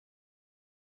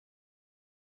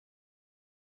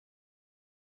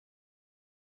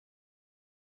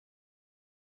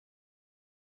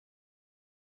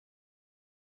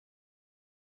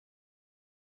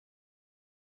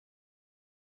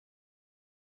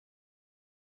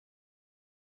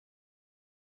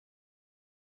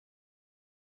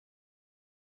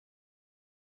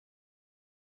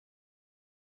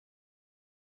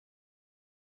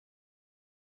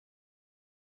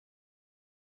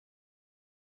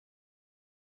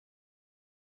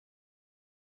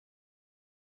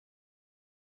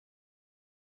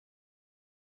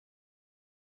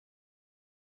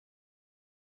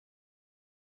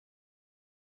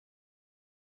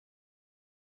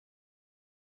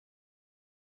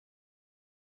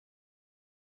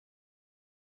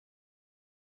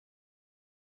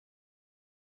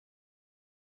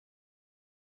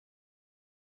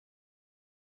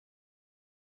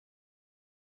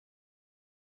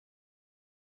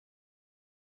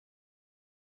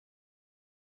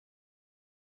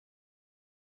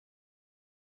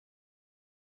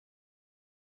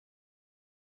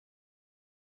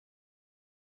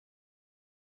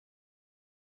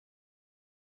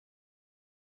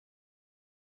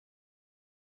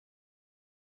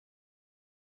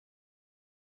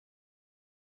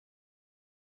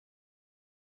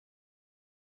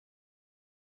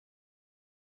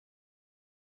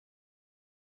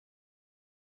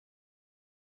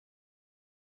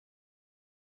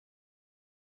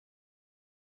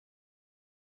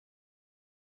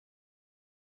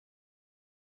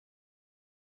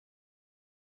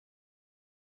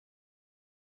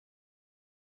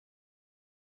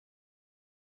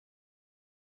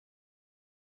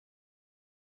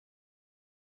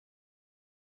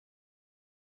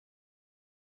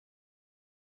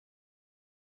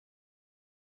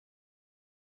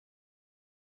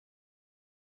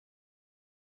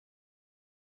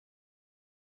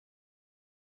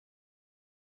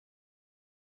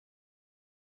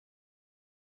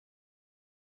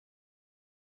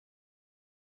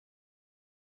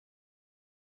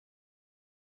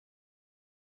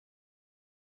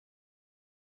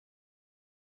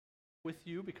with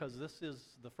you because this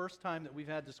is the first time that we've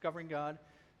had Discovering God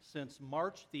since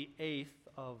March the 8th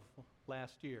of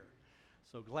last year.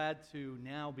 So glad to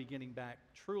now be getting back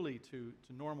truly to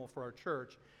normal for our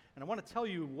church. And I want to tell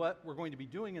you what we're going to be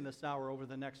doing in this hour over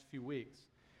the next few weeks.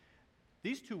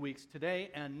 These 2 weeks, today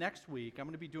and next week, I'm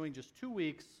going to be doing just 2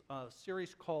 weeks, a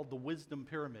series called The Wisdom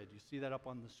Pyramid. You see that up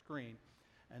on the screen.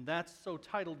 And that's so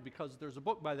titled because there's a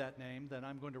book by that name that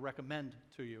I'm going to recommend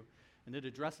to you. And it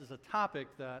addresses a topic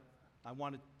that I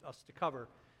wanted us to cover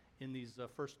in these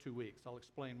first 2 weeks. I'll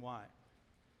explain why.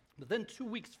 But then 2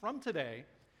 weeks from today,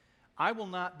 I will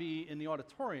not be in the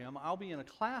auditorium. I'll be in a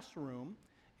classroom,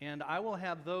 and I will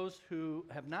have those who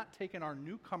have not taken our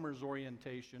newcomers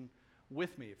orientation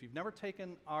with me. If you've never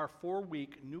taken our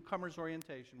 4-week newcomers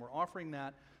orientation, we're offering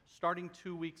that starting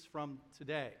 2 weeks from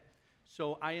today.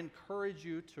 So I encourage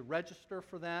you to register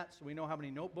for that so we know how many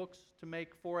notebooks to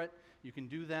make for it. You can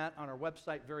do that on our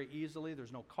website very easily.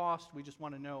 There's no cost. We just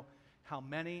want to know how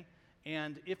many.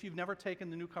 And if you've never taken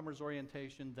the newcomers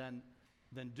orientation, then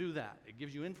do that. It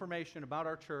gives you information about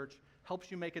our church, helps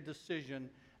you make a decision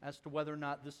as to whether or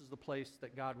not this is the place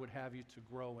that God would have you to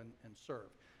grow and serve.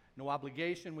 No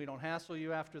obligation. We don't hassle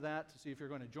you after that to see if you're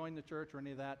going to join the church or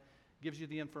any of that. Gives you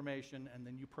the information, and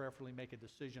then you prayerfully make a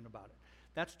decision about it.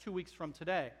 That's 2 weeks from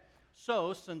today.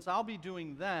 So, since I'll be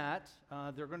doing that,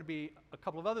 there are going to be a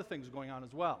couple of other things going on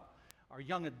as well. Our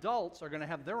young adults are going to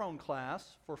have their own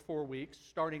class for 4 weeks,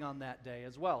 starting on that day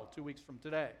as well, 2 weeks from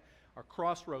today, our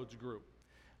Crossroads group.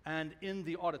 And in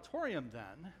the auditorium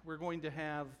then, we're going to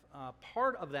have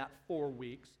part of that 4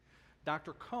 weeks.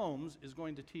 Dr. Combs is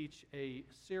going to teach a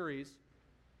series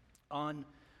on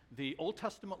the Old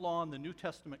Testament law and the New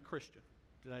Testament Christian.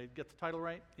 Did I get the title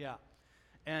right? Yeah.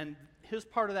 And his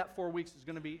part of that 4 weeks is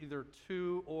going to be either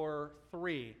 2 or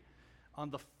 3. On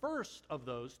the first of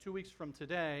those, 2 weeks from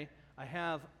today, I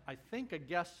have, I think, a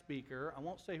guest speaker. I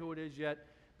won't say who it is yet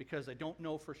because I don't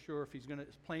know for sure if his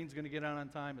plane's going to get out on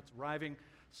time. It's arriving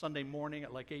Sunday morning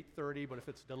at like 8:30, but if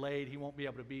it's delayed, he won't be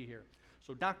able to be here.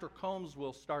 So Dr. Combs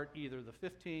will start either the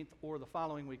 15th or the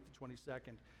following week, the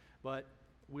 22nd. But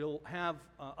we'll have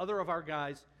other of our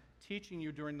guys teaching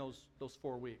you during those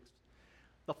 4 weeks.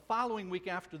 The following week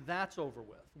after that's over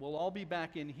with, we'll all be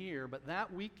back in here, but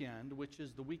that weekend, which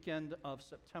is the weekend of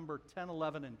September 10,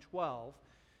 11, and 12,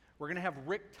 we're going to have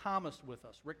Rick Thomas with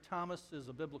us. Rick Thomas is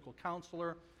a biblical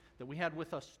counselor that we had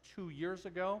with us 2 years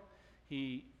ago.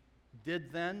 He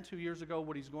did then, 2 years ago,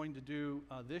 what he's going to do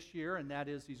this year, and that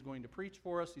is he's going to preach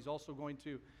for us. He's also going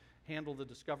to handle the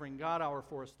Discovering God Hour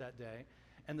for us that day.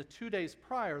 And the 2 days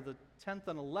prior, the 10th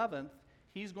and 11th,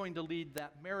 he's going to lead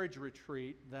that marriage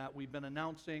retreat that we've been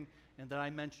announcing and that I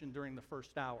mentioned during the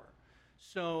first hour.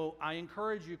 So I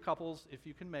encourage you couples, if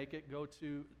you can make it, go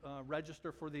to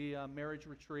register for the marriage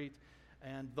retreat.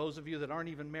 And those of you that aren't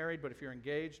even married, but if you're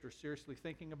engaged or seriously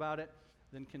thinking about it,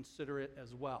 then consider it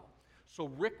as well. So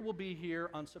Rick will be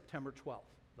here on September 12th.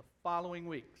 The following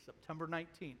week, September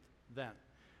 19th, then,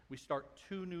 we start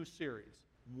 2 new series.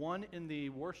 One in the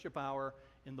worship hour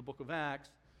in the book of Acts,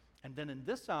 and then in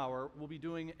this hour, we'll be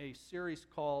doing a series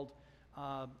called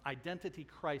Identity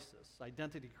Crisis.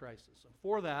 Identity Crisis. And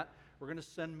for that, we're going to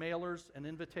send mailers and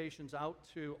invitations out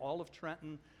to all of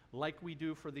Trenton like we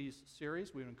do for these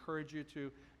series. We encourage you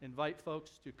to invite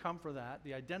folks to come for that.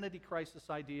 The identity crisis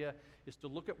idea is to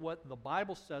look at what the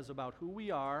Bible says about who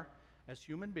we are as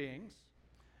human beings,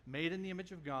 made in the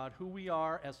image of God, who we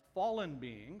are as fallen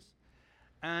beings,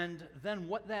 and then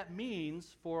what that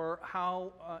means for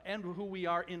how and who we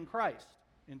are in Christ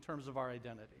in terms of our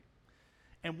identity.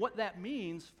 And what that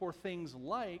means for things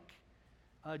like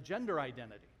gender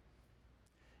identity.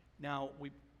 Now, we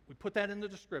put that in the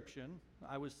description.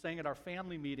 I was saying at our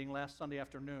family meeting last Sunday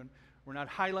afternoon, we're not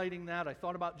highlighting that. I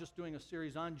thought about just doing a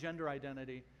series on gender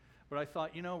identity, but I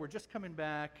thought, we're just coming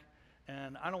back,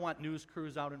 and I don't want news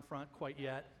crews out in front quite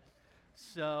yet.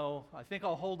 So I think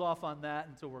I'll hold off on that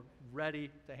until we're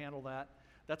ready to handle that.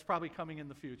 That's probably coming in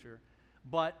the future.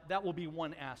 But that will be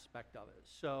one aspect of it.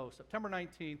 So September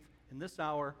 19th, in this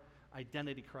hour,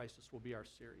 Identity Crisis will be our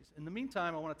series. In the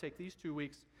meantime, I want to take these 2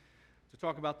 weeks to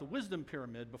talk about the Wisdom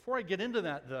Pyramid. Before I get into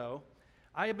that, though,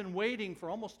 I have been waiting for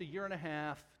almost a year and a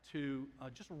half to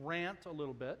just rant a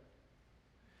little bit.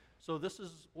 So this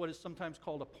is what is sometimes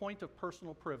called a point of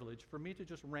personal privilege, for me to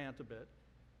just rant a bit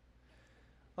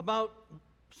about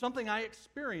something I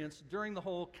experienced during the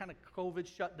whole kind of COVID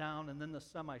shutdown and then the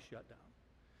semi-shutdown.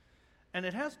 And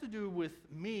it has to do with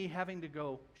me having to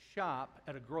go shop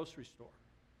at a grocery store.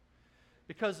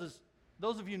 Because as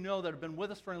those of you know that have been with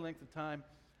us for any length of time,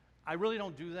 I really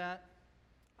don't do that.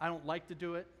 I don't like to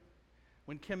do it.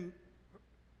 When Kim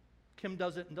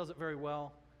does it and does it very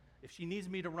well, If she needs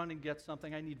me to run and get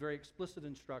something, I need very explicit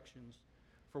instructions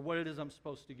for what it is I'm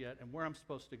supposed to get and where I'm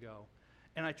supposed to go.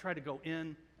 And I try to go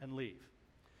in and leave.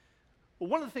 Well,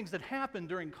 one of the things that happened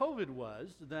during COVID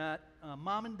was that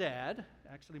mom and dad,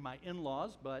 actually my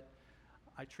in-laws, but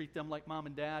I treat them like mom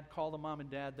and dad, call them mom and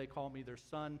dad, they call me their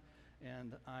son,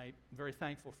 and I'm very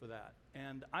thankful for that.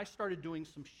 And I started doing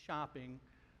some shopping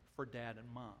for dad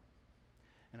and mom.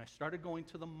 And I started going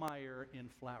to the Meijer in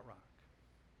Flat Rock.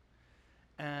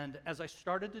 And as I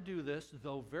started to do this,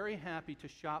 though very happy to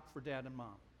shop for dad and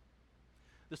mom,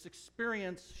 this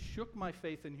experience shook my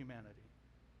faith in humanity.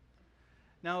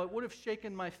 Now, it would have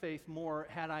shaken my faith more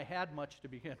had I had much to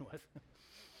begin with.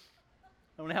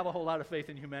 I don't have a whole lot of faith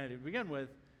in humanity to begin with.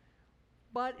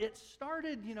 But it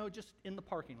started, just in the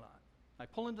parking lot. I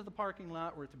pull into the parking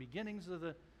lot. We're at the beginnings of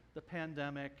the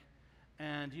pandemic.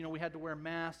 And, we had to wear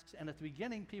masks. And at the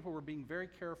beginning, people were being very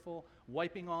careful,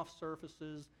 wiping off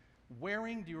surfaces,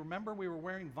 do you remember we were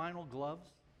wearing vinyl gloves?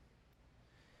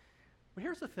 Well,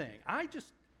 here's the thing.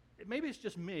 Maybe it's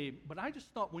just me, but I just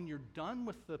thought when you're done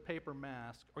with the paper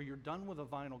mask or you're done with the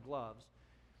vinyl gloves,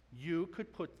 you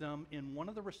could put them in one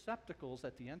of the receptacles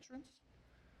at the entrance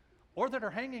or that are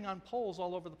hanging on poles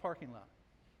all over the parking lot.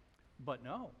 But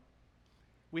no.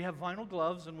 We have vinyl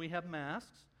gloves and we have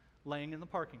masks laying in the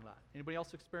parking lot. Anybody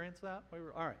else experience that?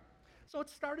 All right. So it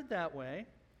started that way.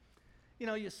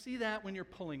 You see that when you're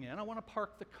pulling in. I want to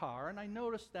park the car, and I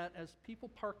noticed that as people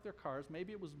park their cars,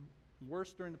 maybe it was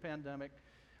worse during the pandemic,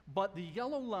 but the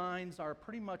yellow lines are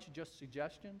pretty much just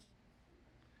suggestions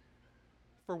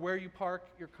for where you park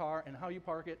your car and how you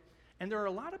park it. And there are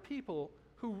a lot of people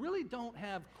who really don't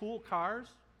have cool cars,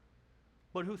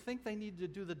 but who think they need to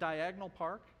do the diagonal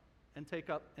park and take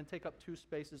up 2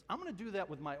 spaces. I'm going to do that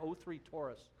with my 03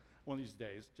 Taurus one of these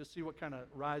days, just see what kind of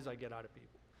rise I get out of people.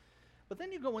 But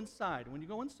then you go inside. When you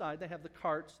go inside, they have the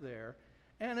carts there,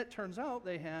 and it turns out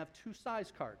they have 2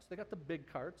 size carts. They got the big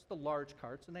carts, the large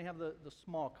carts, and they have the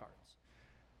small carts.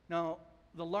 Now,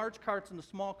 the large carts and the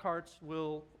small carts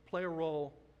will play a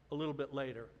role a little bit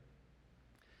later.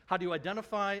 How do you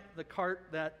identify the cart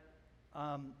that,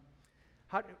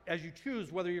 as you choose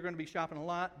whether you're going to be shopping a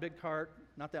lot, big cart,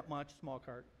 not that much, small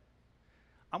cart?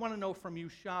 I want to know from you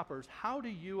shoppers, how do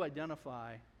you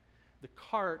identify the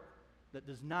cart that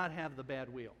does not have the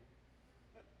bad wheel?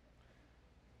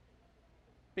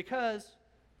 Because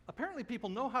apparently people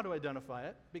know how to identify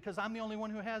it because I'm the only one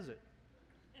who has it.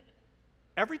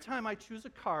 Every time I choose a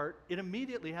cart, it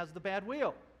immediately has the bad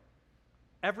wheel.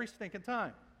 Every stinking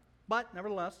time. But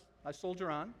nevertheless, I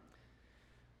soldier on.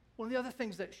 One of the other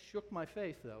things that shook my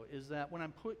faith, though, is that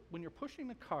when you're pushing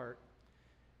the cart,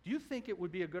 do you think it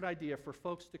would be a good idea for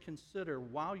folks to consider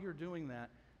while you're doing that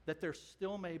there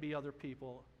still may be other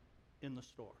people in the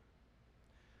store?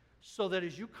 So that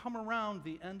as you come around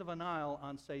the end of an aisle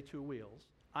on, say, 2 wheels,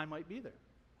 I might be there.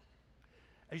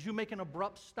 As you make an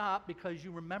abrupt stop because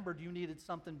you remembered you needed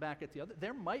something back at the other,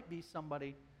 there might be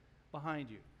somebody behind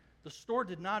you. The store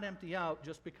did not empty out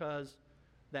just because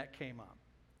that came up.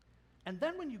 And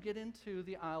then when you get into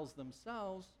the aisles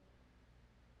themselves,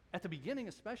 at the beginning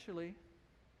especially,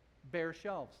 bare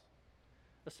shelves,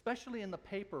 especially in the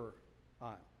paper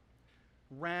aisle.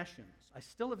 Rations. I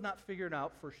still have not figured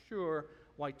out for sure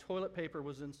why toilet paper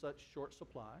was in such short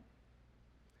supply.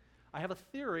 I have a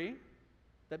theory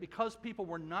that because people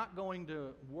were not going to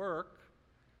work,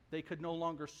 they could no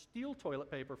longer steal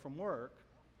toilet paper from work.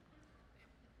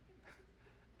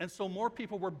 And so more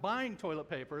people were buying toilet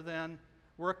paper than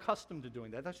were accustomed to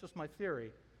doing that. That's just my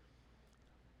theory.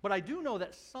 But I do know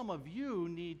that some of you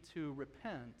need to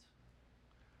repent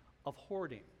of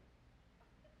hoarding.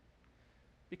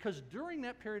 Because during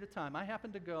that period of time, I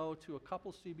happened to go to a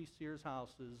couple CB Sears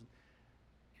houses,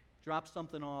 drop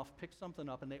something off, pick something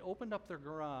up, and they opened up their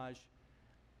garage,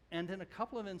 and in a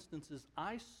couple of instances,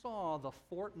 I saw the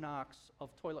Fort Knox of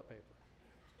toilet paper.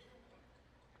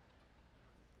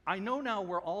 I know now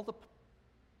where all the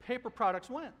paper products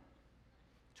went,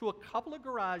 to a couple of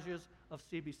garages of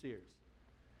CB Sears.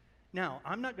 Now,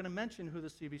 I'm not going to mention who the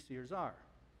CB Sears are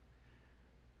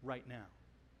right now.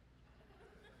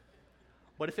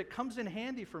 But if it comes in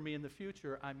handy for me in the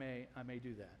future, I may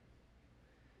do that.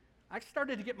 I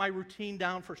started to get my routine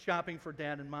down for shopping for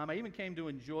dad and mom. I even came to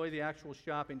enjoy the actual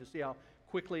shopping to see how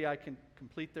quickly I can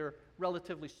complete their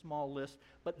relatively small list.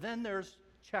 But then there's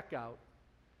checkout.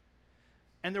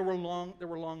 And there were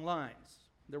long lines.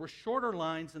 There were shorter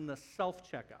lines in the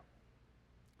self-checkout.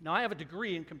 Now, I have a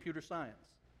degree in computer science.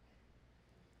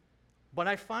 But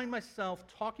I find myself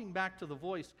talking back to the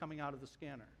voice coming out of the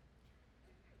scanner.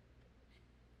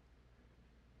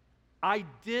 I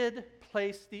did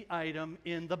place the item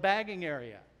in the bagging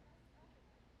area.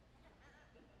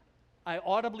 I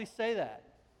audibly say that.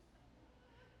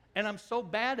 And I'm so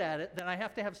bad at it that I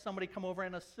have to have somebody come over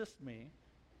and assist me.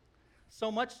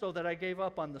 So much so that I gave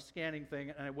up on the scanning thing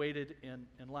and I waited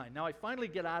in line. Now I finally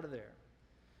get out of there.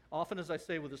 Often, as I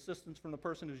say, with assistance from the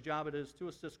person whose job it is to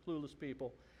assist clueless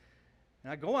people.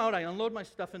 And I go out, I unload my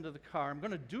stuff into the car. I'm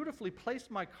going to dutifully place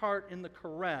my cart in the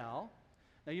corral.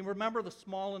 Now you remember the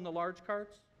small and the large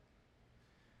carts?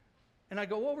 And I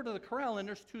go over to the corral and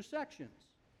there's two sections.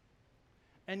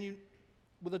 And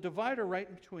with a divider right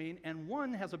in between, and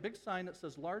one has a big sign that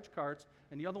says large carts,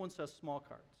 and the other one says small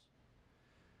carts.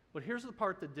 But here's the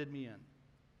part that did me in.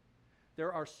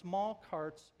 There are small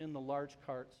carts in the large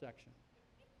cart section.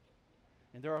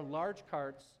 And there are large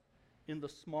carts in the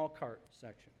small cart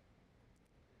section.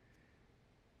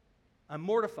 I'm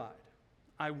mortified.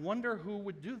 I wonder who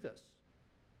would do this.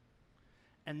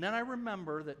 And then I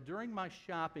remember that during my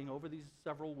shopping over these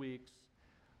several weeks,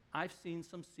 I've seen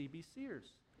some CB Sears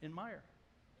in Meijer,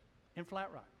 in Flat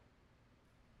Rock.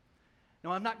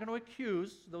 Now, I'm not going to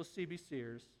accuse those CB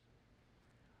Sears,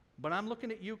 but I'm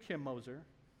looking at you, Kim Moser,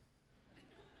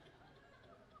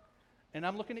 and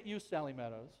I'm looking at you, Sally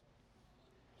Meadows.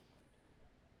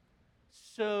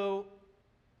 So,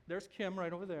 there's Kim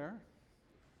right over there.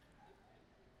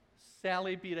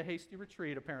 Sally beat a hasty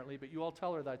retreat, apparently, but you all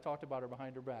tell her that I talked about her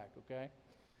behind her back, okay?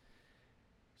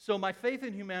 So my faith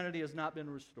in humanity has not been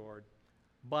restored,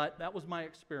 but that was my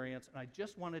experience, and I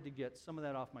just wanted to get some of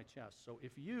that off my chest. So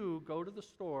if you go to the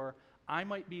store, I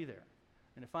might be there.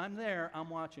 And if I'm there,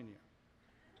 I'm watching you.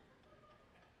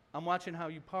 I'm watching how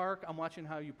you park. I'm watching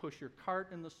how you push your cart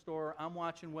in the store. I'm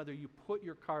watching whether you put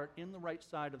your cart in the right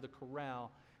side of the corral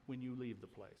when you leave the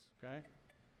place, okay?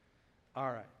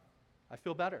 All right. I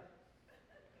feel better.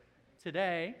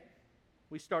 Today,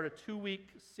 we start a 2-week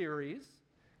series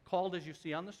called, as you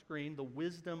see on the screen, the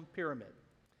Wisdom Pyramid.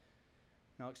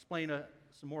 Now, I'll explain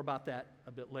some more about that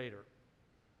a bit later.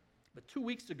 But 2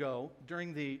 weeks ago,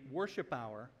 during the worship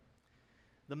hour,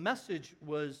 the message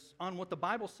was on what the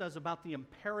Bible says about the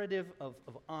imperative of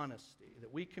honesty,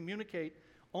 that we communicate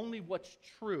only what's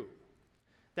true.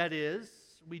 That is,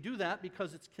 we do that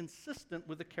because it's consistent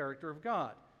with the character of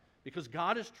God. Because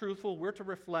God is truthful, we're to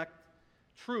reflect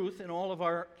truth in all of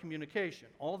our communication.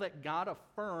 All that God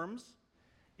affirms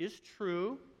is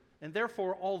true, and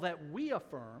therefore all that we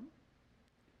affirm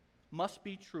must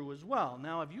be true as well.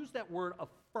 Now, I've used that word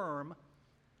affirm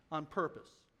on purpose.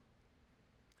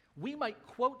 We might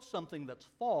quote something that's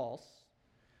false,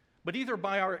 but either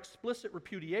by our explicit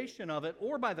repudiation of it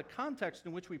or by the context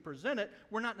in which we present it,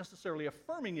 we're not necessarily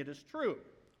affirming it as true.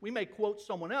 We may quote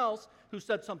someone else who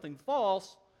said something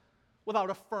false without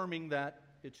affirming that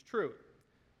it's true.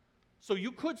 So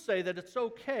you could say that it's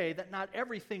okay that not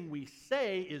everything we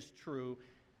say is true,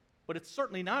 but it's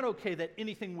certainly not okay that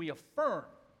anything we affirm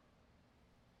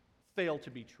fail to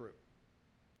be true.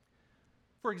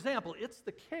 For example, it's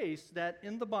the case that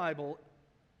in the Bible,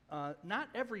 not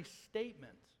every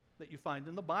statement that you find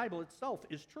in the Bible itself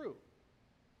is true.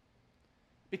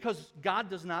 Because God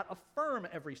does not affirm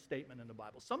every statement in the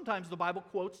Bible. Sometimes the Bible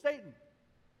quotes Satan.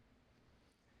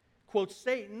 Quotes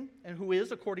Satan, and who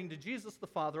is, according to Jesus, the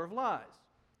father of lies.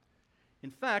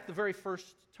 In fact, the very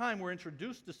first time we're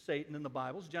introduced to Satan in the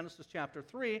Bible is Genesis chapter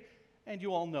 3, and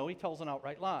you all know he tells an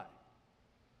outright lie.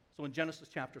 So in Genesis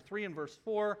chapter 3 and verse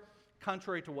 4,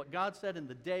 contrary to what God said, in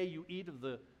the day you eat of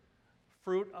the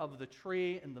fruit of the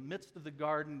tree in the midst of the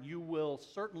garden, you will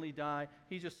certainly die.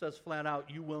 He just says flat out,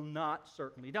 you will not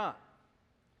certainly die.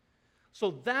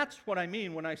 So that's what I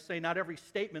mean when I say not every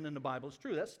statement in the Bible is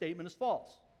true. That statement is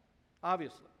false,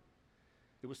 obviously.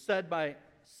 It was said by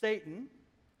Satan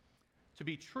to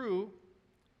be true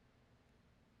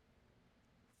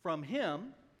from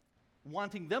him,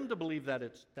 wanting them to believe that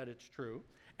it's true.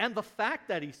 And the fact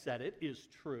that he said it is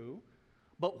true,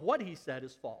 but what he said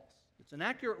is false. It's an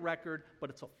accurate record, but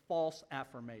it's a false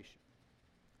affirmation.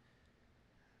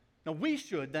 Now, we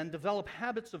should then develop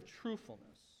habits of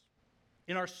truthfulness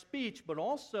in our speech, but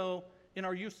also in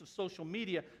our use of social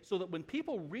media, so that when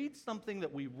people read something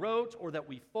that we wrote or that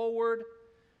we forward,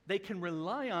 they can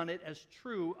rely on it as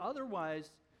true.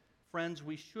 Otherwise, friends,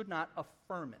 we should not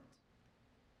affirm it.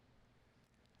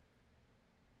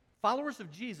 Followers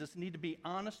of Jesus need to be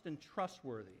honest and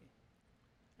trustworthy.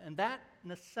 And that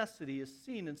necessity is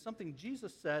seen in something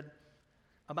Jesus said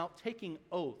about taking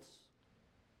oaths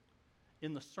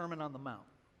in the Sermon on the Mount.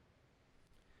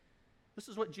 This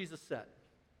is what Jesus said.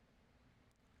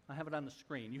 I have it on the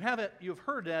screen. You've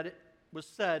heard that it was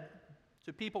said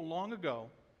to people long ago,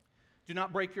 do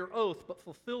not break your oath, but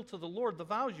fulfill to the Lord the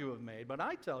vows you have made. But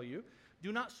I tell you,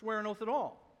 do not swear an oath at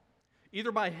all.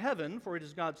 either by heaven, for it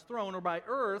is God's throne, or by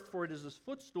earth, for it is his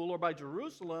footstool, or by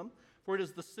Jerusalem, for it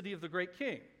is the city of the great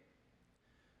king.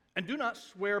 And do not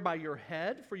swear by your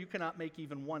head, for you cannot make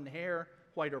even one hair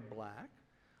white or black.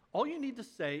 All you need to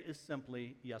say is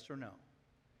simply yes or no.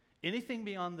 Anything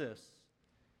beyond this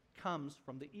comes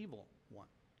from the evil one.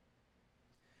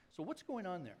 So what's going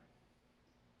on there?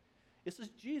 This is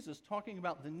Jesus talking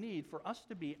about the need for us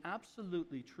to be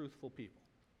absolutely truthful people.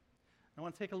 I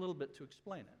want to take a little bit to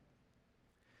explain it.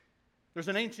 There's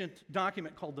an ancient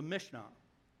document called the Mishnah,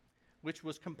 which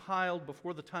was compiled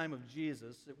before the time of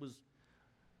Jesus. It was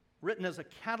written as a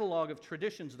catalog of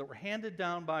traditions that were handed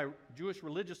down by Jewish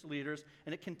religious leaders,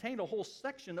 and it contained a whole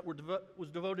section that was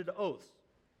devoted to oaths,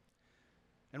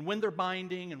 and when they're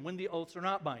binding and when the oaths are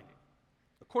not binding.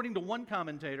 According to one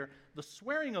commentator, the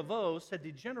swearing of oaths had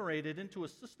degenerated into a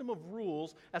system of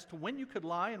rules as to when you could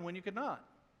lie and when you could not.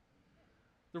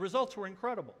 The results were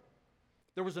incredible.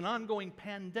 There was an ongoing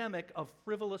pandemic of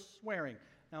frivolous swearing.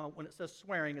 Now, when it says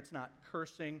swearing, it's not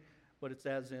cursing, but it's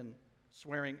as in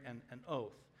swearing an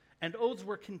oath. And oaths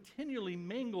were continually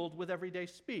mingled with everyday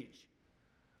speech.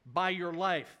 By your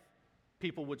life,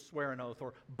 people would swear an oath,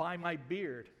 or by my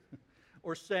beard,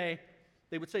 or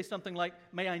they would say something like,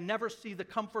 may I never see the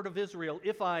comfort of Israel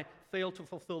if I fail to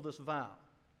fulfill this vow.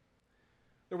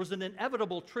 There was an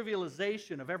inevitable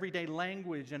trivialization of everyday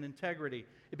language and integrity.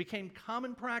 It became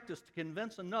common practice to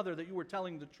convince another that you were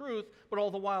telling the truth, but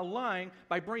all the while lying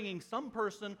by bringing some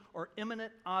person or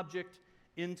imminent object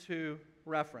into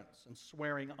reference and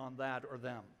swearing on that or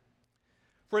them.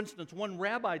 For instance, one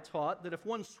rabbi taught that if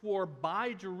one swore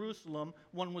by Jerusalem,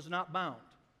 one was not bound.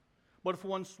 But if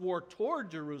one swore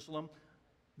toward Jerusalem,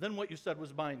 then what you said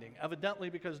was binding, evidently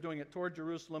because doing it toward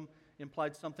Jerusalem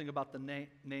implied something about the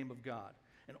name of God.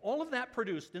 And all of that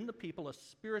produced in the people a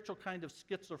spiritual kind of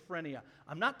schizophrenia.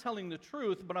 I'm not telling the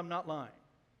truth, but I'm not lying.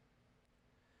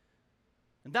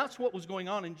 And that's what was going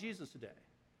on in Jesus' day.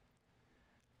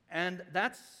 And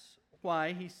that's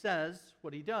why he says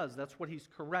what he does. That's what he's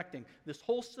correcting. This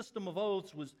whole system of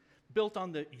oaths was built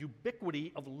on the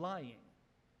ubiquity of lying.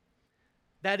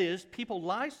 That is, people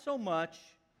lie so much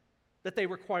that they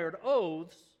required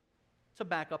oaths to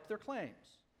back up their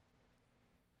claims.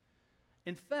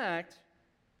 In fact,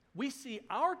 we see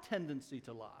our tendency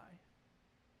to lie,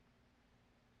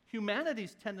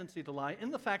 humanity's tendency to lie,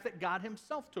 in the fact that God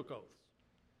himself took oaths.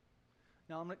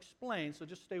 Now, I'm going to explain, so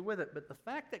just stay with it. But the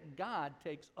fact that God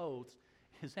takes oaths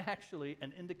is actually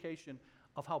an indication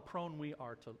of how prone we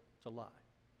are to lie.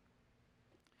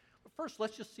 But first,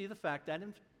 let's just see the fact that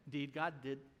indeed God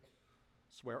did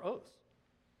swear oaths.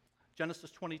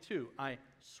 Genesis 22, I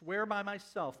swear by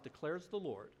myself, declares the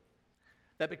Lord,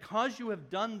 that because you have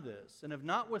done this and have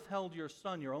not withheld your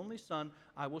son, your only son,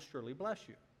 I will surely bless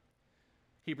you.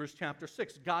 Hebrews chapter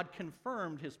 6, God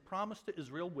confirmed his promise to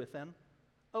Israel with an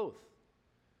oath.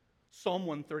 Psalm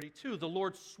 132, the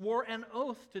Lord swore an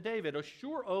oath to David, a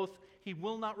sure oath he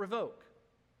will not revoke.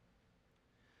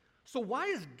 So why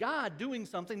is God doing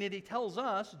something that he tells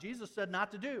us, Jesus said,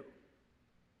 not to do?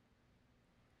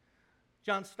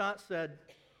 John Stott said,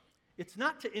 it's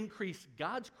not to increase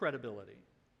God's credibility,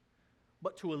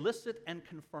 but to elicit and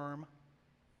confirm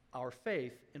our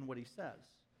faith in what he says.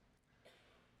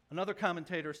 Another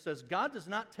commentator says, God does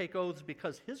not take oaths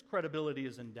because his credibility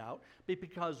is in doubt, but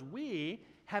because we,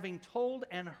 having told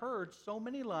and heard so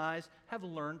many lies, have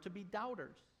learned to be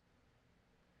doubters.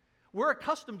 We're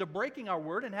accustomed to breaking our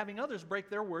word and having others break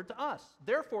their word to us.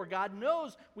 Therefore, God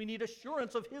knows we need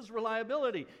assurance of his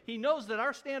reliability. He knows that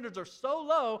our standards are so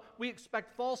low, we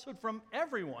expect falsehood from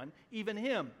everyone, even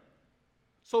him.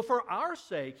 So for our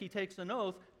sake, he takes an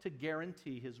oath to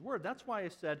guarantee his word. That's why I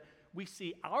said we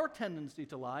see our tendency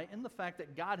to lie in the fact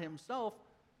that God himself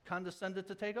condescended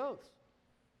to take oaths.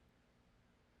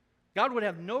 God would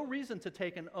have no reason to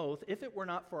take an oath if it were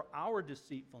not for our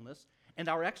deceitfulness and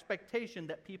our expectation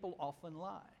that people often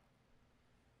lie.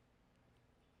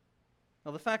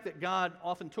 Now, the fact that God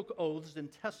often took oaths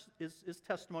is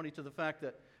testimony to the fact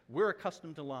that we're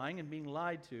accustomed to lying and being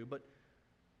lied to, but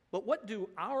what do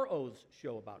our oaths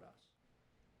show about us?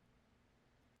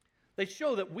 They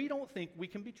show that we don't think we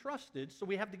can be trusted, so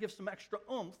we have to give some extra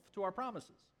oomph to our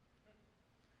promises.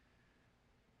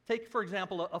 Take, for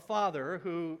example, a father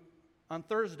who on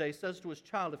Thursday says to his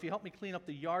child, if you help me clean up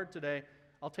the yard today,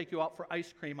 I'll take you out for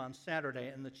ice cream on Saturday.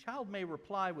 And the child may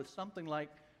reply with something like,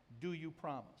 do you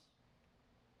promise?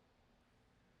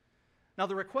 Now,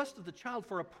 the request of the child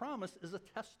for a promise is a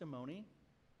testimony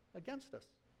against us.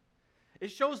 It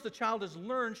shows the child has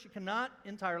learned she cannot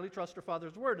entirely trust her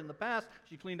father's word. In the past,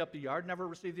 she cleaned up the yard, never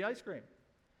received the ice cream.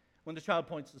 When the child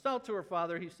points this out to her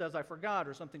father, he says, I forgot,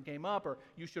 or something came up, or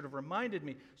you should have reminded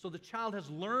me. So the child has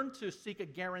learned to seek a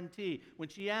guarantee. When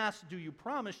she asks, do you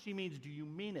promise, she means, do you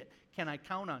mean it? Can I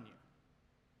count on you?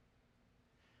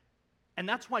 And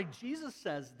that's why Jesus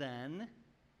says then,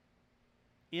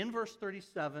 in verse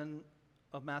 37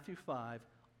 of Matthew 5,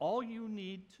 all you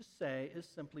need to say is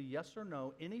simply yes or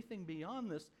no. Anything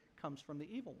beyond this comes from the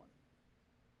evil one.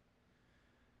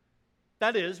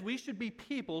 That is, we should be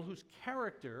people whose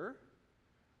character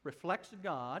reflects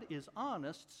God, is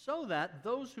honest, so that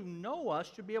those who know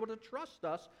us should be able to trust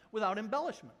us without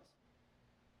embellishments.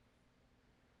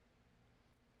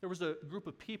 There was a group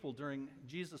of people during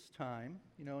Jesus' time.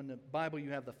 You know, in the Bible you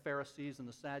have the Pharisees and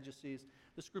the Sadducees.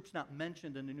 This group's not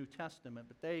mentioned in the New Testament,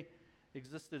 but they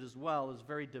existed as well as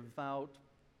very devout,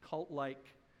 cult-like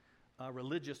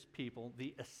religious people,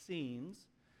 the Essenes.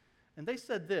 And they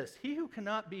said this, he who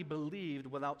cannot be believed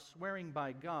without swearing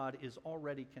by God is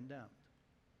already condemned.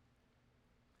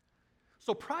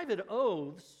 So private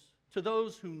oaths to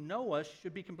those who know us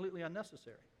should be completely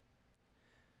unnecessary.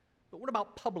 But what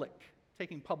about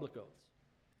taking public oaths?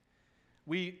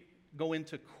 We go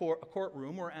into a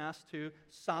courtroom, we're asked to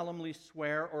solemnly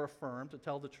swear or affirm to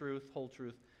tell the truth, whole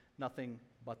truth, nothing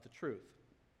but the truth.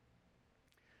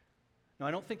 Now,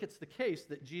 I don't think it's the case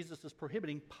that Jesus is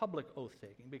prohibiting public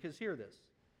oath-taking, because hear this.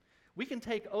 We can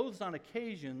take oaths on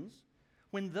occasions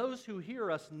when those who hear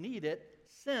us need it,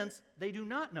 since they do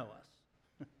not know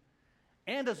us.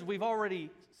 And as we've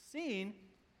already seen,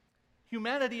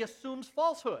 humanity assumes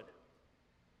falsehood.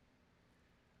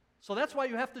 So that's why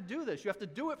you have to do this. You have to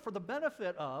do it for the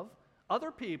benefit of other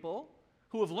people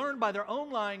who have learned by their own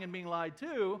lying and being lied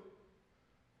to.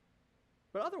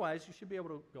 But otherwise, you should be able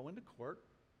to go into court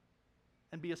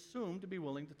and be assumed to be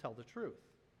willing to tell the truth.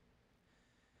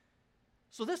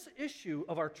 So this issue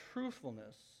of our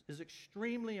truthfulness is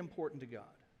extremely important to God,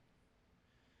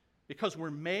 because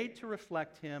we're made to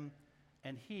reflect Him,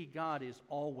 and He, God, is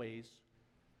always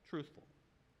truthful.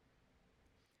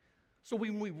 So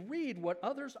when we read what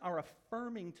others are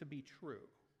affirming to be true,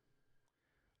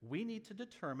 we need to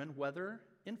determine whether,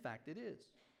 in fact, it is.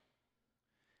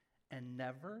 And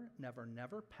never, never,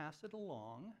 never pass it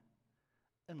along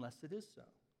unless it is so.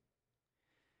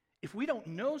 If we don't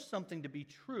know something to be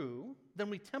true, then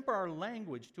we temper our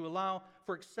language to allow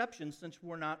for exceptions, since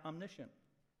we're not omniscient.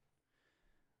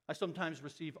 I sometimes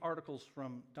receive articles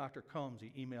from Dr. Combs.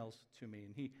 He emails to me,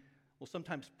 and he will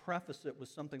sometimes preface it with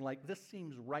something like, this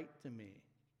seems right to me.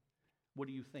 What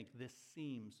do you think? This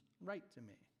seems right to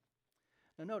me.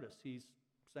 Now notice, he's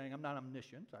saying, I'm not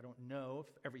omniscient. I don't know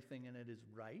if everything in it is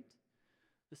right.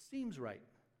 This seems right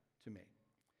to me.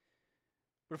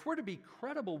 But if we're to be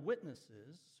credible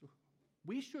witnesses,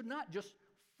 we should not just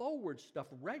forward stuff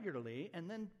regularly and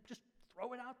then just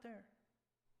throw it out there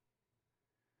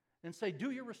and say, do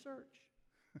your research.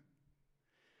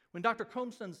 When Dr.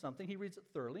 Combs sends something, he reads it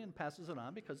thoroughly and passes it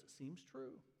on because it seems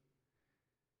true.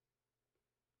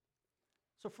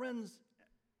 So friends,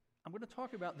 I'm going to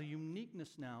talk about the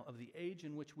uniqueness now of the age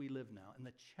in which we live now and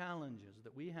the challenges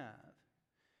that we have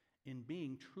in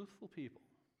being truthful people,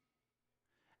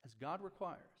 as God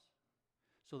requires,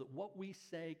 so that what we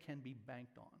say can be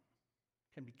banked on,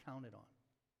 can be counted on.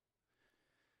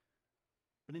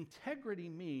 But integrity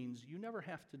means you never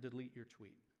have to delete your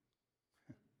tweet.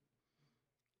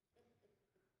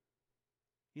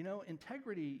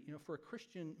 Integrity, for a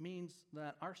Christian means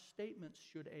that our statements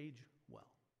should age well.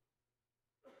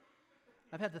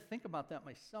 I've had to think about that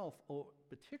myself,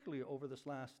 particularly over this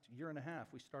last year and a half.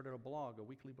 We started a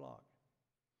weekly blog.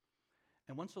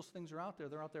 And once those things are out there,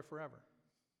 they're out there forever.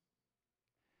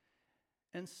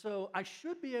 And so I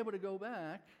should be able to go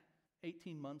back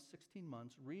 18 months, 16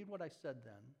 months, read what I said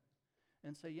then,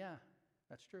 and say, yeah,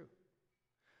 that's true.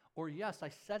 Or yes, I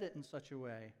said it in such a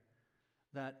way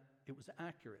that it was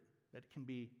accurate, that it can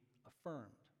be affirmed.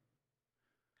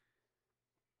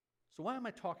 So why am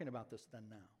I talking about this then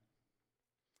now?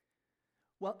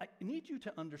 Well, I need you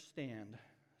to understand,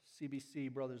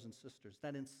 CBC brothers and sisters,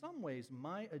 that in some ways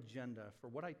my agenda for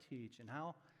what I teach and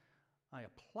how I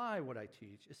apply what I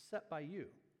teach is set by you,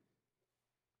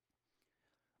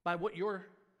 by what you're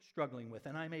struggling with,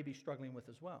 and I may be struggling with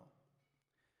as well.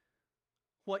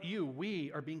 What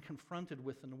we are being confronted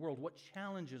with in the world, what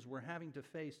challenges we're having to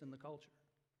face in the culture.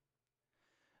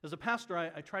 As a pastor,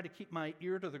 I try to keep my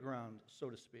ear to the ground, so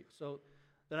to speak, so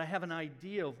that I have an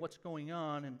idea of what's going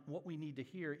on and what we need to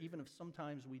hear, even if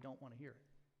sometimes we don't want to hear it.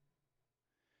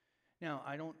 Now,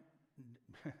 I don't,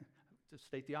 to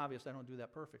state the obvious, I don't do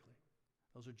that perfectly.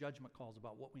 Those are judgment calls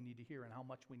about what we need to hear and how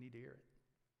much we need to hear it.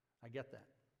 I get that.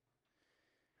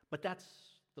 But that's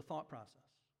the thought process.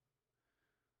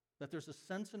 that there's a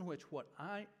sense in which what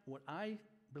I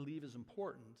believe is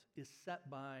important is set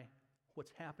by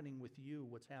what's happening with you,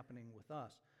 what's happening with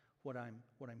us, what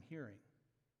I'm hearing.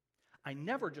 I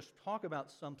never just talk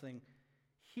about something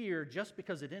here just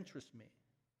because it interests me,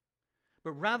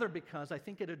 but rather because I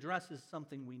think it addresses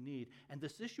something we need. And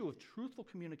this issue of truthful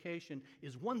communication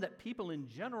is one that people in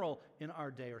general in our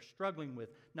day are struggling with,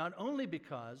 not only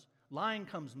because lying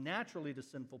comes naturally to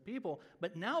sinful people,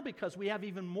 but now because we have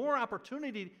even more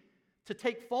opportunity to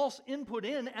take false input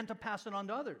in and to pass it on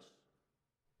to others.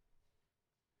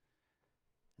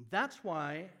 And that's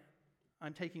why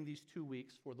I'm taking these 2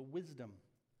 weeks for the Wisdom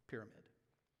Pyramid.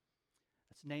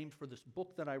 It's named for this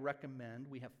book that I recommend.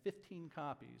 We have 15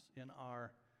 copies in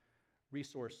our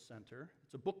resource center.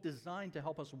 It's a book designed to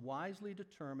help us wisely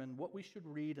determine what we should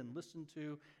read and listen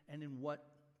to and in what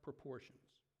proportions.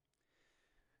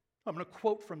 I'm going to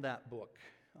quote from that book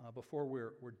before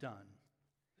we're done.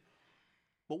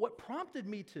 But what prompted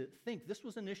me to think this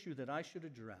was an issue that I should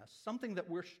address, something that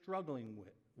we're struggling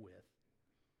with,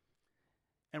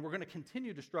 and we're going to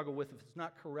continue to struggle with if it's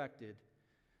not corrected,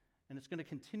 and it's going to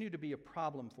continue to be a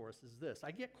problem for us, is this.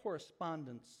 I get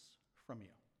correspondence from you,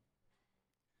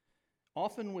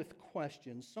 often with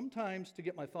questions, sometimes to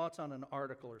get my thoughts on an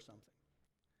article or something.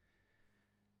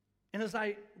 And as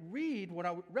I read what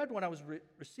I was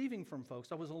receiving from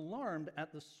folks, I was alarmed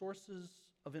at the sources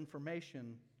of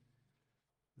information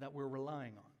that we're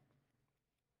relying on.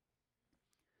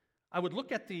 I would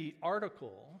look at the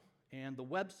article and the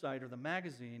website or the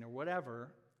magazine or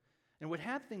whatever, and would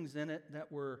have things in it that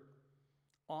were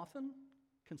often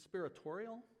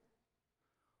conspiratorial,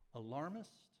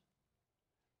 alarmist,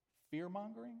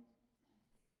 fear-mongering.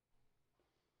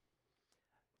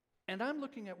 And I'm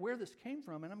looking at where this came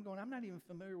from, and I'm going, I'm not even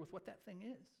familiar with what that thing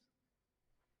is.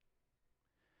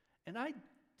 And I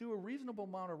do a reasonable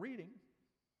amount of reading,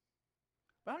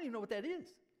 but I don't even know what that is.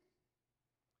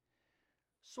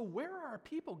 So where are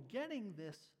people getting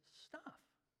this stuff?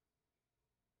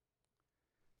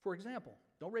 For example,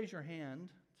 don't raise your hand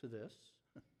to this,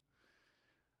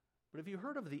 but have you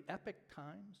heard of the Epoch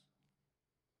Times?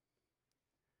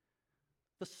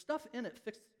 The stuff in it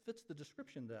fits the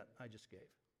description that I just gave.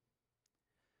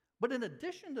 But in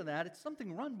addition to that, it's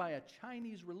something run by a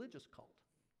Chinese religious cult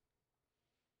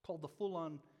called the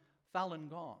Falun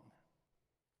Gong.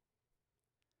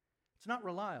 It's not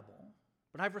reliable,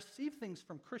 but I've received things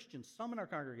from Christians, some in our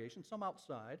congregation, some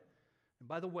outside. And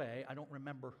by the way, I don't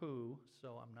remember who,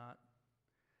 so I'm not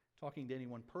talking to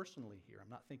anyone personally here.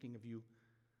 I'm not thinking of you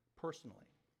personally.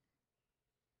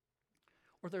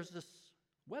 Or there's this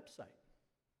website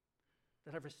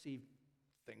that I've received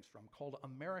things from called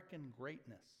American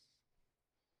Greatness.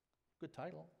 Good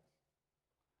title.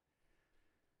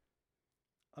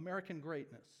 American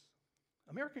Greatness.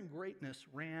 American Greatness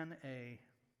ran a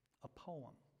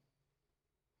poem.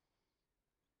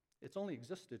 It's only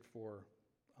existed for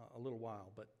a little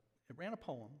while, but it ran a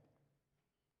poem.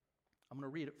 I'm going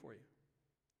to read it for you.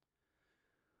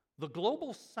 The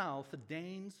global South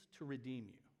deigns to redeem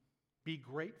you. Be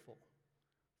grateful,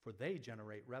 for they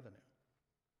generate revenue.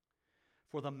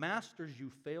 For the masters you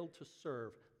failed to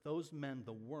serve, those men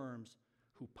the worms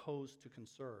who pose to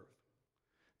conserve.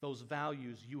 Those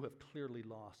values you have clearly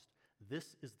lost.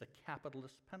 This is the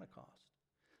capitalist Pentecost.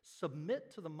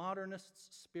 Submit to the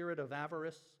modernist's spirit of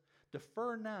avarice.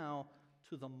 Defer now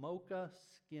to the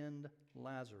mocha-skinned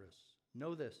Lazarus.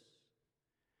 Know this,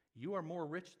 you are more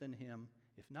rich than him,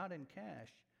 if not in cash,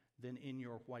 than in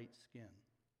your white skin.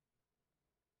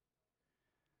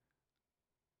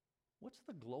 What's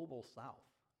the global South?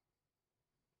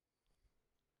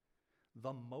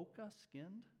 The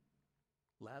mocha-skinned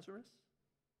Lazarus?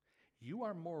 You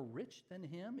are more rich than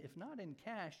him, if not in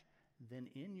cash, than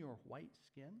in your white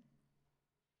skin?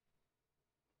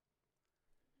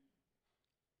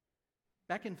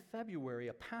 Back in February,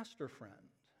 a pastor friend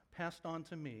passed on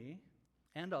to me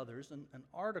and others an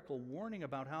article warning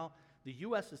about how the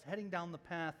U.S. is heading down the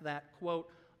path that, quote,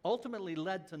 ultimately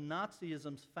led to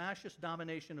Nazism's fascist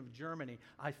domination of Germany.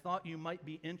 I thought you might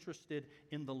be interested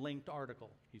in the linked article,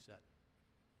 he said.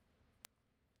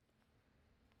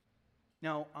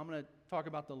 Now, I'm going to talk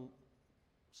about the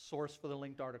source for the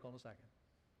linked article in a second.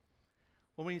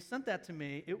 Well, when he sent that to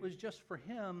me, it was just for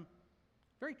him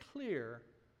very clear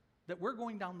that we're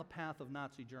going down the path of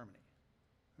Nazi Germany.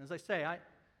 And as I say,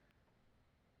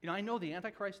 I know the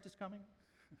Antichrist is coming.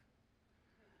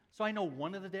 So I know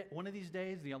one of these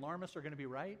days the alarmists are going to be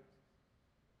right.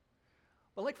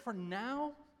 But for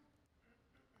now,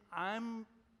 I'm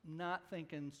not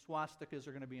thinking swastikas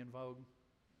are going to be in vogue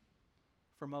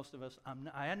for most of us.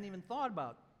 I hadn't even thought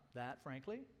about that,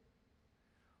 frankly.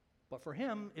 But for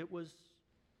him, it was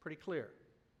pretty clear.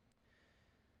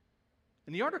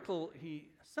 And the article he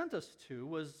sent us to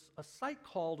was a site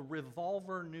called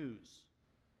Revolver News.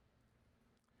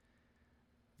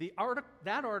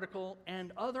 That article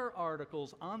and other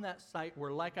articles on that site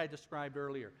were like I described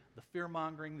earlier, the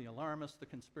fear-mongering, the alarmist, the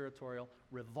conspiratorial.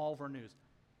 Revolver News.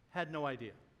 Had no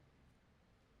idea.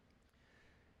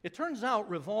 It turns out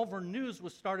Revolver News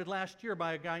was started last year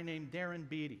by a guy named Darren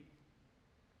Beattie.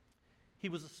 He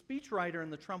was a speechwriter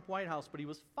in the Trump White House, but he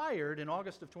was fired in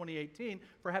August of 2018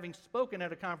 for having spoken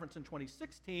at a conference in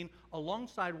 2016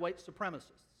 alongside white supremacists.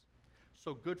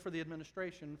 So good for the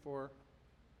administration for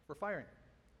firing him.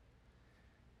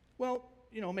 Well,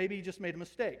 maybe he just made a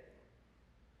mistake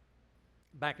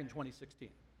back in 2016.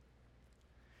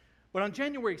 But on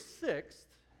January 6th,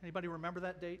 anybody remember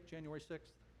that date, January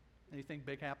 6th? Anything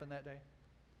big happened that day?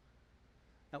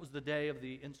 That was the day of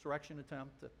the insurrection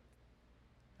attempt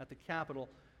at the Capitol.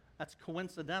 That's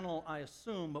coincidental, I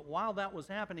assume, but while that was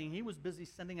happening, he was busy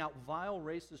sending out vile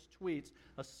racist tweets,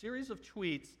 a series of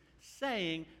tweets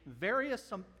saying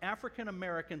various African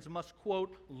Americans must,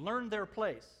 quote, learn their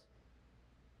place,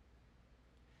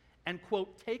 and,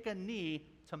 quote, take a knee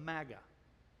to MAGA,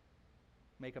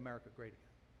 Make America Great Again.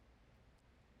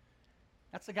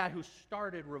 That's the guy who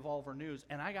started Revolver News,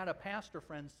 and I got a pastor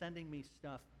friend sending me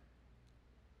stuff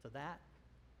to that.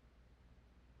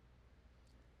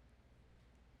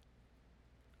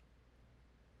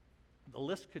 The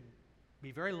list could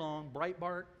be very long.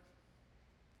 Breitbart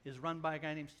is run by a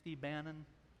guy named Steve Bannon.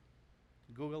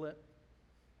 Google it.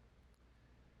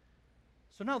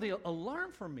 So now the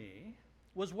alarm for me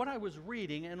was what I was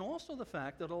reading, and also the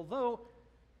fact that although,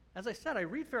 as I said, I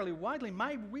read fairly widely,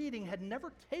 my reading had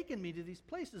never taken me to these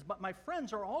places, but my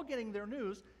friends are all getting their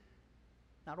news,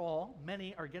 not all,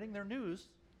 many are getting their news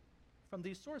from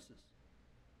these sources.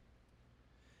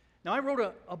 Now, I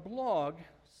wrote a blog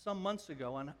some months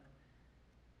ago on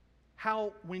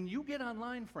how when you get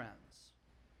online, friends,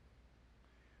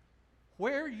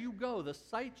 where you go, the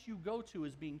sites you go to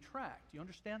is being tracked. Do you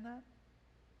understand that?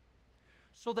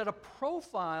 So that a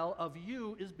profile of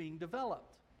you is being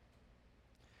developed.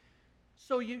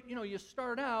 So you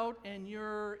start out and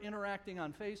you're interacting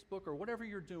on Facebook or whatever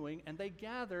you're doing, and they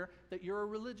gather that you're a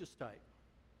religious type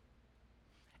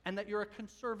and that you're a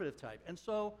conservative type. And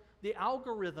so the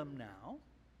algorithm now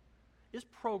is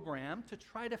programmed to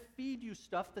try to feed you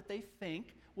stuff that they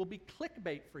think will be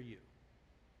clickbait for you.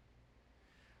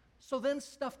 So then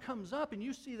stuff comes up and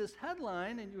you see this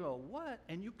headline and you go, what?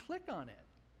 And you click on it.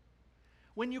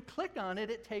 When you click on it,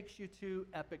 it takes you to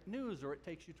Epic News, or it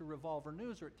takes you to Revolver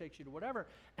News, or it takes you to whatever.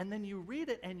 And then you read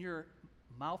it and your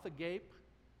mouth agape,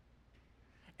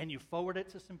 and you forward it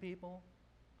to some people,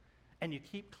 and you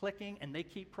keep clicking, and they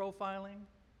keep profiling,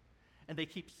 and they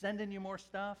keep sending you more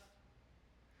stuff.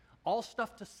 All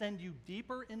stuff to send you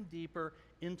deeper and deeper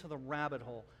into the rabbit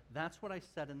hole. That's what I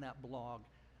said in that blog.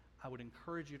 I would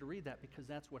encourage you to read that because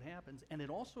that's what happens. And it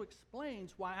also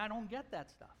explains why I don't get that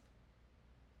stuff.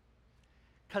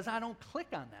 Because I don't click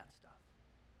on that stuff.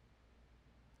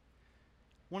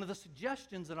 One of the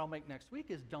suggestions that I'll make next week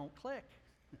is don't click.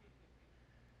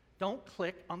 Don't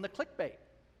click on the clickbait.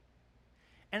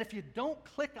 And if you don't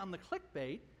click on the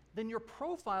clickbait, then your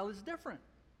profile is different.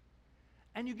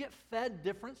 And you get fed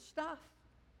different stuff.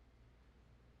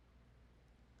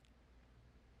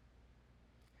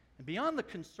 And beyond the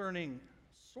concerning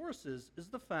sources is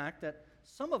the fact that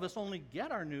some of us only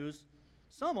get our news,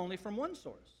 some only from one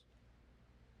source.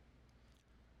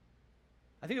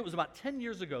 I think it was about 10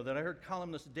 years ago that I heard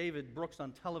columnist David Brooks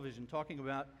on television talking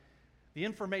about the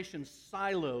information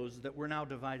silos that we're now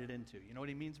divided into. You know what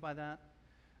he means by that?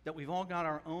 That we've all got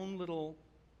our own little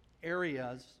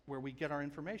areas where we get our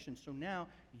information. So now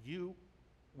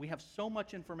we have so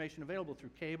much information available through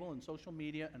cable and social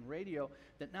media and radio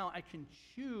that now I can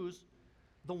choose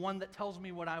the one that tells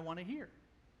me what I want to hear.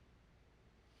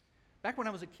 Back when I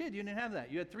was a kid, you didn't have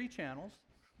that. You had 3 channels.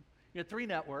 You had 3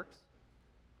 networks.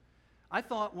 I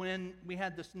thought when we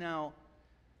had this now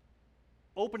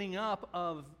opening up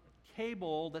of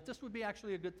cable that this would be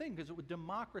actually a good thing because it would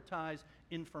democratize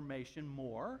information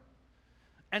more,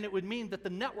 and it would mean that the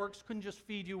networks couldn't just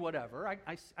feed you whatever.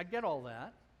 I get all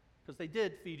that because they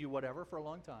did feed you whatever for a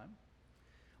long time.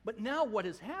 But now what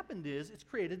has happened is it's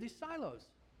created these silos.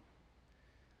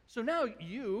 So now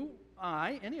you,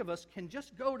 I, any of us can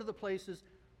just go to the places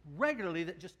regularly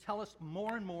that just tell us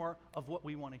more and more of what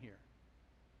we want to hear.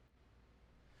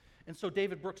 And so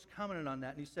David Brooks commented on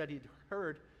that, and he said he'd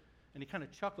heard, and he kind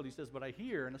of chuckled. He says, but I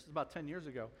hear, and this is about 10 years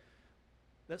ago,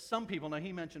 that some people, now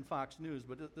he mentioned Fox News,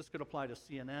 but this could apply to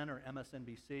CNN or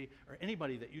MSNBC or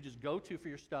anybody that you just go to for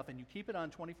your stuff and you keep it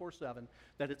on 24/7,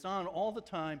 that it's on all the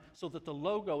time so that the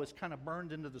logo is kind of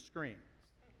burned into the screen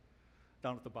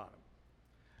down at the bottom.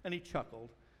 And he chuckled,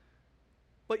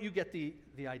 but you get the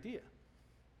idea.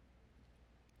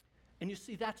 And you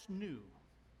see, that's new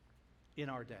in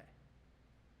our day.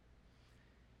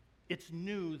 It's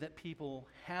new that people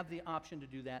have the option to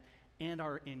do that and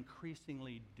are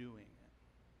increasingly doing it.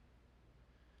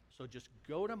 So just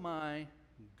go to my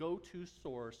go-to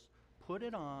source, put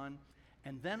it on,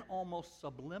 and then almost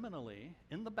subliminally,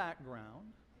 in the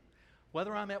background,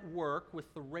 whether I'm at work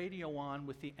with the radio on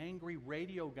with the angry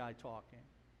radio guy talking,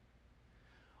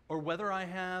 or whether I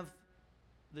have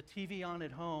the TV on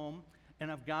at home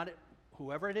and I've got it,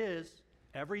 whoever it is,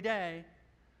 every day,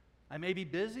 I may be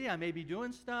busy, I may be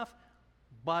doing stuff,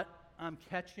 but I'm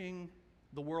catching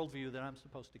the worldview that I'm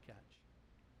supposed to catch.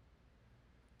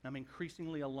 I'm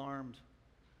increasingly alarmed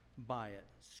by it,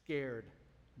 scared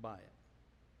by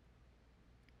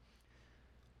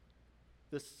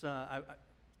it. A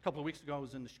couple of weeks ago, I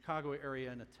was in the Chicago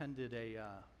area and attended a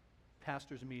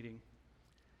pastor's meeting,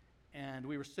 and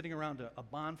we were sitting around a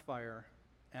bonfire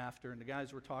after, and the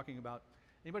guys were talking about,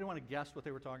 anybody want to guess what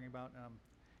they were talking about?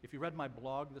 If you read my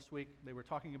blog this week, they were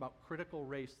talking about critical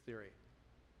race theory.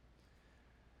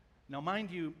 Now,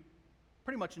 mind you,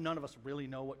 pretty much none of us really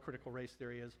know what critical race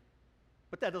theory is,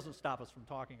 but that doesn't stop us from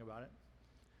talking about it.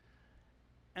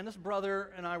 And this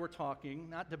brother and I were talking,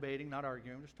 not debating, not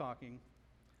arguing, just talking,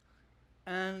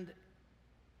 and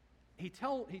he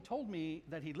told me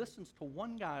that he listens to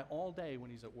one guy all day when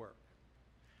he's at work.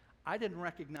 I didn't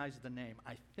recognize the name.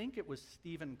 I think it was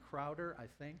Steven Crowder,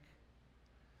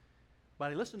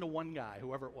 but I listened to one guy,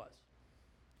 whoever it was.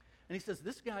 And he says,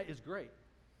 this guy is great.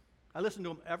 I listen to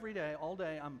him every day, all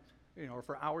day, or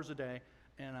for hours a day,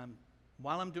 and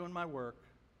while I'm doing my work,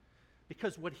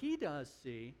 because what he does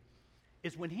see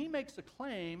is when he makes a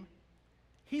claim,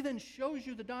 he then shows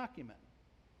you the document.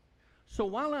 So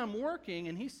while I'm working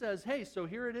and he says, hey, so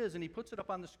here it is, and he puts it up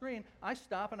on the screen, I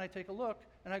stop and I take a look,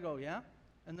 and I go, yeah,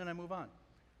 and then I move on.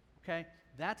 Okay?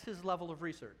 That's his level of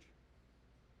research.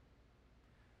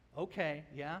 Okay,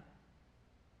 yeah?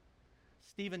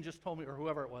 Stephen just told me, or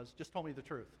whoever it was, just told me the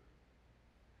truth.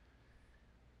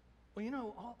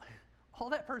 Well, all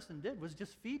that person did was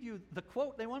just feed you the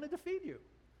quote they wanted to feed you.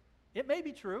 It may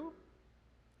be true.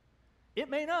 It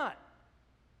may not.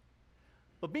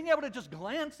 But being able to just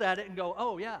glance at it and go,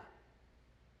 oh, yeah,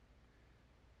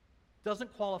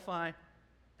 doesn't qualify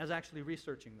as actually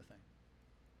researching the thing.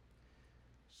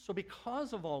 So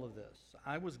because of all of this,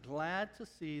 I was glad to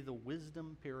see the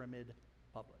Wisdom Pyramid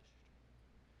published.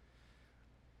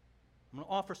 I'm going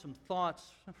to offer some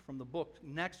thoughts from the book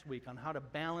next week on how to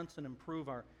balance and improve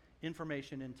our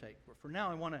information intake. But for now,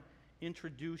 I want to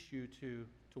introduce you to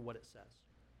what it says.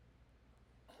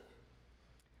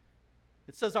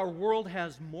 It says our world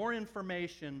has more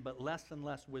information but less and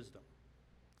less wisdom.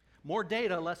 More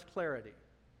data, less clarity.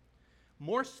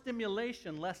 More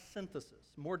stimulation, less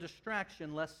synthesis. More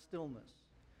distraction, less stillness.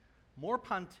 More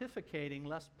pontificating,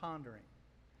 less pondering.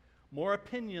 More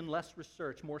opinion, less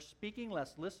research. More speaking,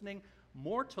 less listening.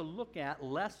 More to look at,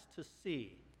 less to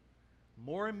see.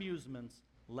 More amusements,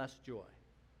 less joy.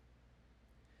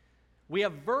 We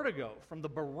have vertigo from the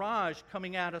barrage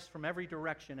coming at us from every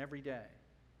direction every day.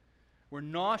 We're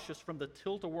nauseous from the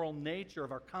tilt-a-whirl nature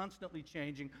of our constantly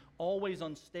changing, always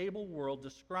unstable world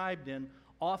described in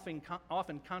often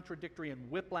contradictory and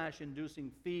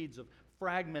whiplash-inducing feeds of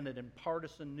fragmented and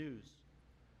partisan news.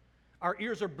 Our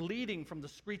ears are bleeding from the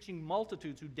screeching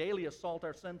multitudes who daily assault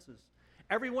our senses.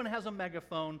 Everyone has a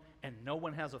megaphone and no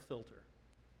one has a filter.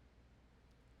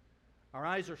 Our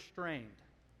eyes are strained,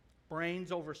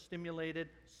 brains overstimulated,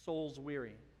 souls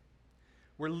weary.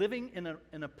 We're living in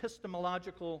an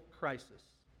epistemological crisis.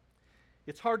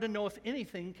 It's hard to know if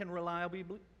anything can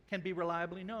be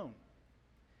reliably known.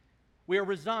 We are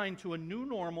resigned to a new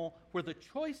normal where the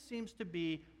choice seems to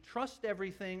be trust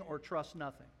everything or trust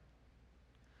nothing.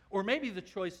 Or maybe the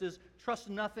choice is trust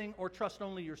nothing or trust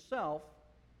only yourself,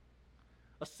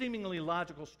 a seemingly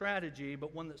logical strategy,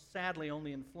 but one that sadly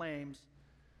only inflames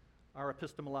our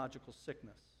epistemological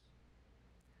sickness.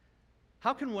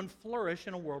 How can one flourish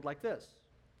in a world like this?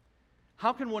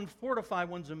 How can one fortify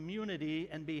one's immunity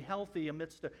and be healthy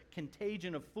amidst a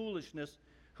contagion of foolishness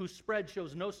whose spread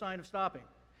shows no sign of stopping?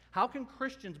 How can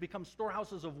Christians become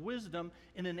storehouses of wisdom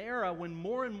in an era when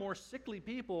more and more sickly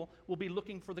people will be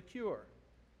looking for the cure?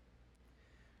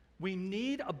 We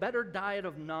need a better diet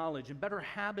of knowledge and better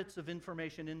habits of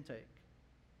information intake.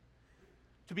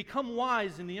 To become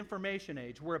wise in the information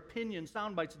age, where opinions,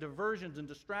 sound bites, diversions, and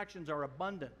distractions are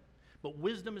abundant, but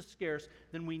wisdom is scarce,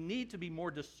 then we need to be more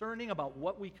discerning about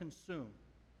what we consume.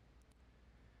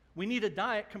 We need a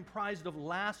diet comprised of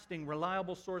lasting,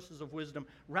 reliable sources of wisdom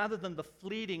rather than the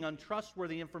fleeting,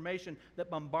 untrustworthy information that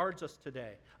bombards us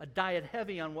today. A diet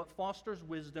heavy on what fosters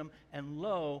wisdom and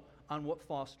low on what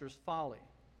fosters folly.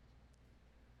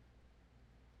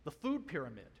 The food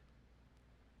pyramid.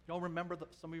 Y'all remember,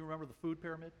 some of you remember the food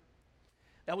pyramid?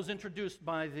 That was introduced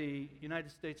by the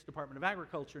United States Department of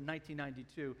Agriculture in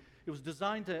 1992. It was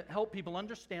designed to help people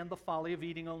understand the folly of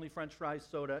eating only French fries,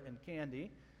 soda, and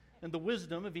candy, and the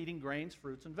wisdom of eating grains,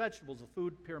 fruits, and vegetables. The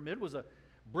food pyramid was a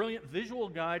brilliant visual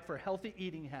guide for healthy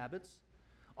eating habits,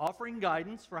 offering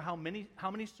guidance for how many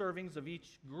servings of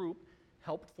each group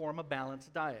helped form a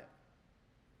balanced diet.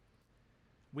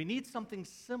 We need something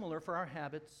similar for our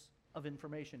habits of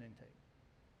information intake.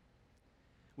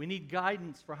 We need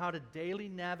guidance for how to daily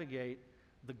navigate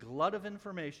the glut of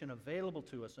information available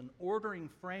to us, an ordering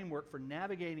framework for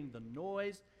navigating the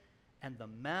noise and the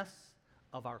mess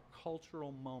of our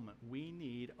cultural moment. We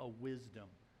need a wisdom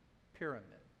pyramid.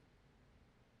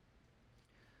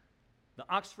 The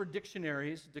Oxford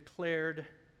Dictionaries declared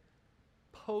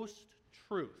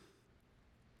post-truth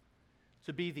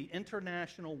to be the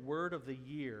international word of the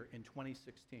year in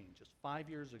 2016, just 5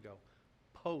 years ago.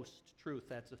 Post-truth,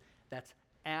 that's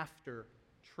after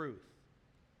truth.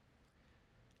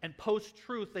 And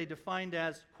post-truth they defined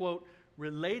as, quote,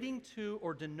 relating to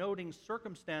or denoting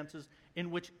circumstances in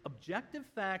which objective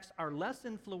facts are less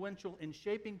influential in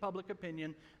shaping public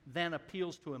opinion than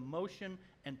appeals to emotion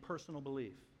and personal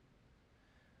belief.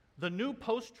 The new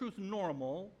post-truth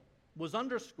normal was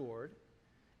underscored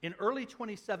in early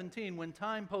 2017 when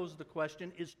Time posed the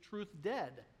question, is truth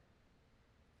dead?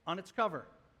 On its cover.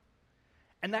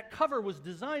 And that cover was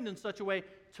designed in such a way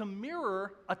to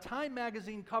mirror a Time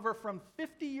magazine cover from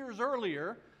 50 years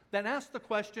earlier that asked the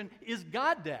question, is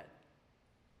God dead?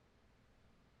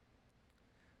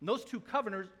 And those two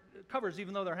covers,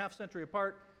 even though they're half century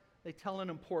apart, they tell an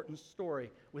important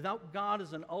story. Without God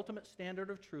as an ultimate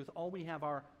standard of truth, all we have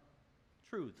are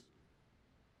truths.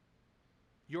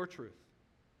 Your truth,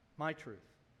 my truth.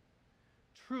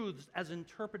 Truths as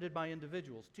interpreted by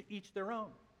individuals, to each their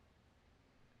own.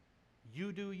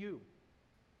 You do you.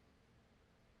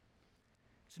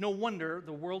 It's no wonder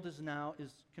the world is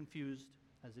confused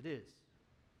as it is.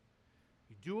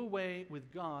 You do away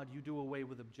with God, you do away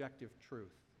with objective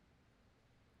truth.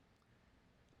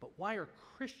 But why are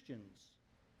Christians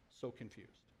so confused?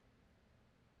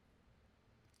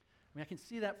 I mean, I can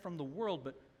see that from the world,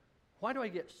 but why do I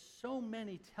get so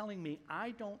many telling me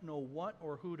I don't know what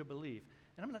or who to believe?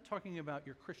 And I'm not talking about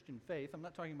your Christian faith. I'm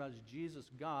not talking about is Jesus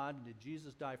God and did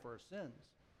Jesus die for our sins?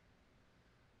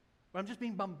 But I'm just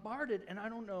being bombarded and I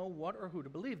don't know what or who to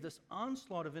believe. This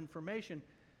onslaught of information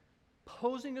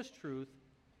posing as truth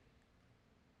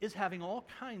is having all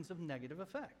kinds of negative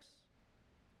effects.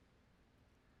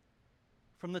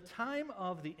 From the time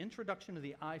of the introduction of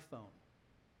the iPhone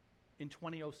in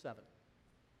 2007,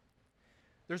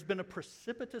 there's been a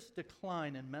precipitous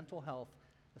decline in mental health,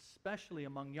 especially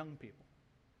among young people.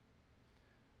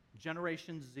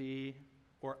 Generation Z,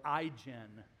 or iGen,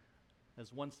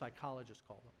 as one psychologist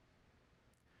called them.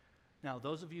 Now,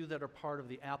 those of you that are part of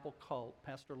the Apple cult,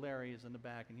 Pastor Larry is in the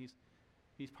back, and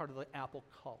he's part of the Apple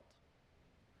cult.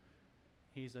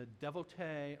 He's a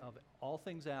devotee of all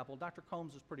things Apple. Dr.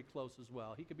 Combs is pretty close as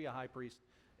well. He could be a high priest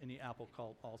in the Apple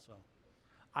cult also.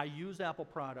 I use Apple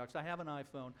products. I have an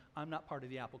iPhone. I'm not part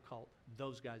of the Apple cult.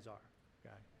 Those guys are.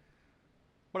 Okay?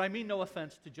 But I mean no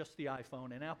offense to just the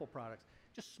iPhone and Apple products.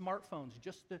 Just smartphones,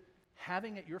 just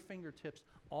having at your fingertips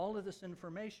all of this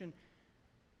information.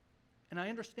 And I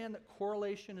understand that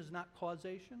correlation is not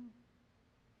causation,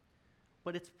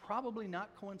 but it's probably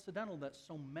not coincidental that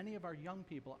so many of our young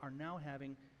people are now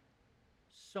having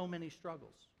so many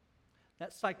struggles.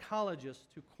 That psychologist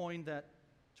who coined that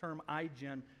term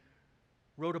iGen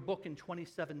wrote a book in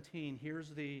 2017.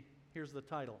 Here's the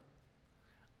title.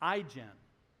 iGen,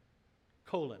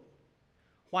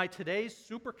 why today's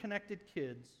super-connected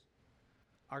kids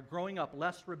are growing up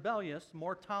less rebellious,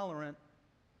 more tolerant,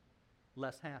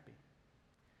 less happy,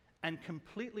 and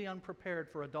completely unprepared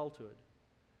for adulthood,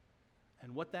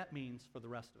 and what that means for the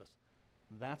rest of us.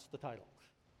 That's the title,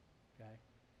 okay?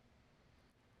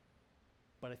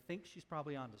 But I think she's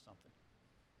probably onto something.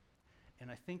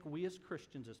 And I think we as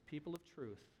Christians, as people of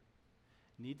truth,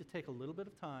 need to take a little bit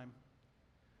of time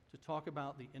to talk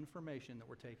about the information that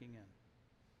we're taking in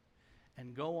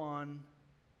and go on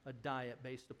a diet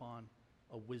based upon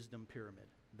a wisdom pyramid.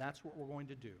 That's what we're going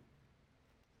to do.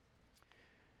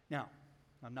 Now,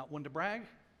 I'm not one to brag,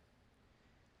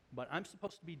 but I'm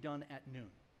supposed to be done at noon.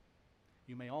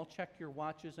 You may all check your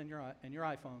watches and your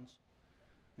iPhones,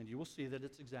 and you will see that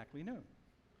it's exactly noon.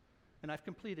 And I've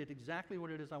completed exactly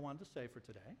what it is I wanted to say for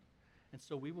today, and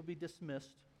so we will be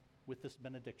dismissed with this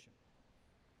benediction.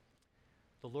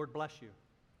 The Lord bless you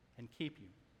and keep you.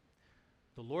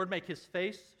 The Lord make his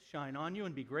face shine on you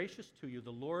and be gracious to you.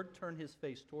 The Lord turn his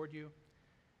face toward you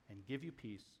and give you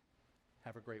peace.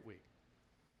 Have a great week.